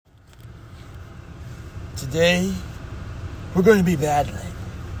Today, we're going to be battling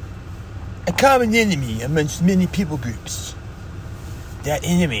a common enemy amongst many people groups. That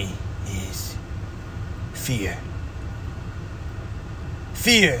enemy is fear.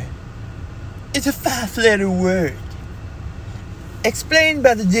 Fear is a 5-letter word explained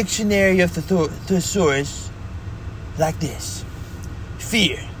by the dictionary of Thesaurus like this.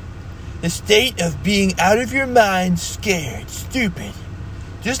 Fear, the state of being out of your mind, scared, stupid,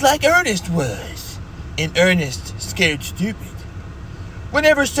 just like Ernest was. In Ernest, scared, stupid.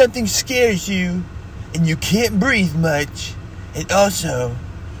 Whenever something scares you and you can't breathe much, and also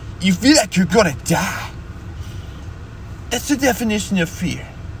you feel like you're gonna die. That's the definition of fear.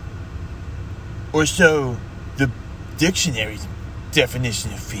 Or so the dictionary's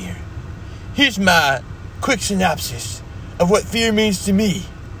definition of fear. Here's my quick synopsis of what fear means to me.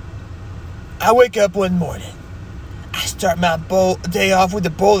 I wake up one morning. I start my day off with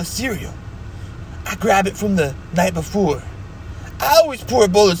a bowl of cereal. I grab it from the night before. I always pour a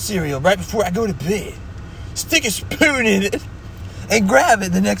bowl of cereal right before I go to bed. Stick a spoon in it and grab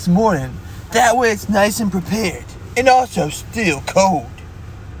it the next morning. That way it's nice and prepared and also still cold.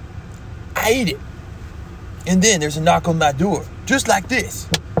 I eat it. And then there's a knock on my door, just like this.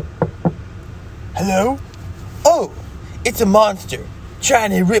 Hello? Oh, it's a monster trying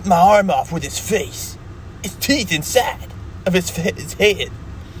to rip my arm off with his face. His teeth inside of his head.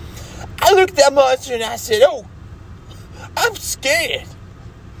 I looked at that monster and I said, oh, I'm scared.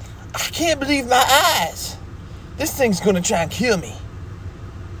 I can't believe my eyes. This thing's going to try and kill me.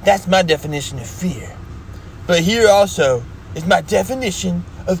 That's my definition of fear. But here also is my definition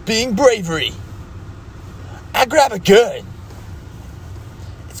of being bravery. I grab a gun.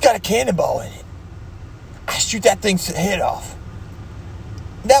 It's got a cannonball in it. I shoot that thing's head off.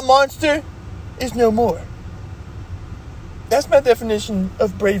 That monster is no more. That's my definition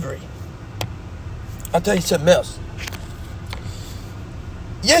of bravery. I'll tell you something else.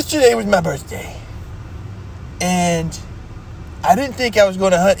 Yesterday was my birthday. And I didn't think I was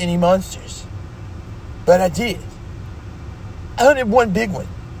going to hunt any monsters. But I did. I hunted one big one.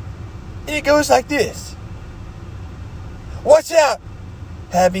 And it goes like this. Watch out!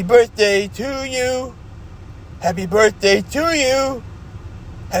 Happy birthday to you. Happy birthday to you.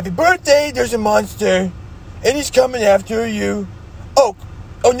 Happy birthday, there's a monster. And he's coming after you. Oh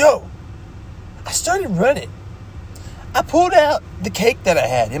no. I started running. I pulled out the cake that I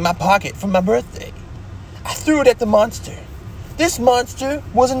had in my pocket from my birthday. I threw it at the monster. This monster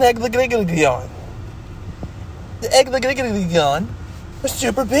was an Egglagliggligon. The Egglagliggligon was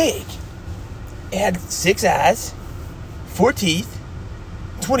super big. It had 6 eyes, 4 teeth,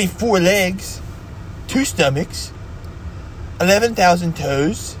 24 legs, 2 stomachs, 11,000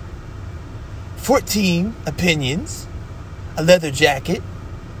 toes, 14 opinions, a leather jacket,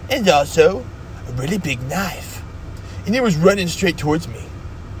 and also a really big knife. And it was running straight towards me.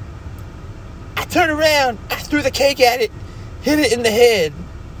 I turned around, I threw the cake at it, hit it in the head,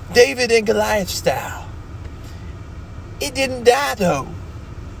 David and Goliath style. It didn't die though.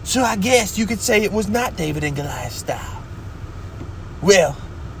 So I guess you could say it was not David and Goliath style. Well,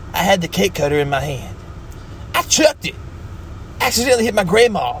 I had the cake cutter in my hand. I chucked it. Accidentally hit my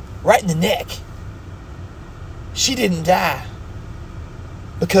grandma right in the neck. She didn't die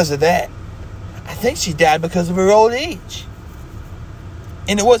because of that. I think she died because of her old age.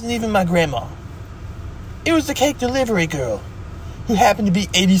 And it wasn't even my grandma. It was the cake delivery girl who happened to be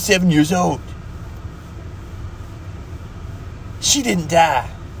 87 years old. She didn't die.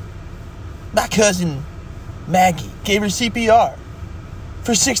 My cousin Maggie gave her CPR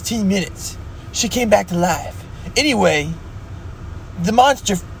for 16 minutes. She came back to life. Anyway, the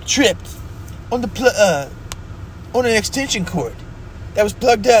monster tripped on on an extension cord that was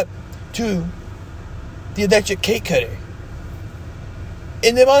plugged up to the electric cake cutter.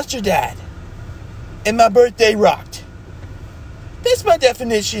 And the monster died. And my birthday rocked. That's my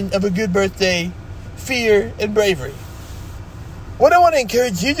definition of a good birthday, fear, and bravery. What I want to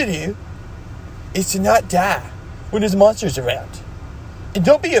encourage you to do is to not die when there's monsters around. And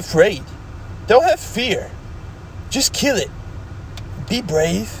don't be afraid. Don't have fear. Just kill it. Be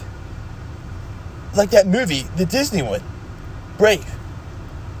brave. Like that movie, the Disney one. Brave.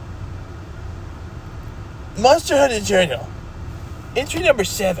 Monster Hunter Journal. Entry number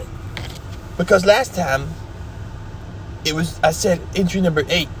 7. Because last time, I said entry number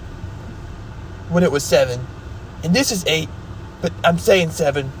 8 when it was 7. And this is 8, but I'm saying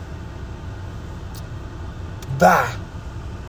 7. Bye.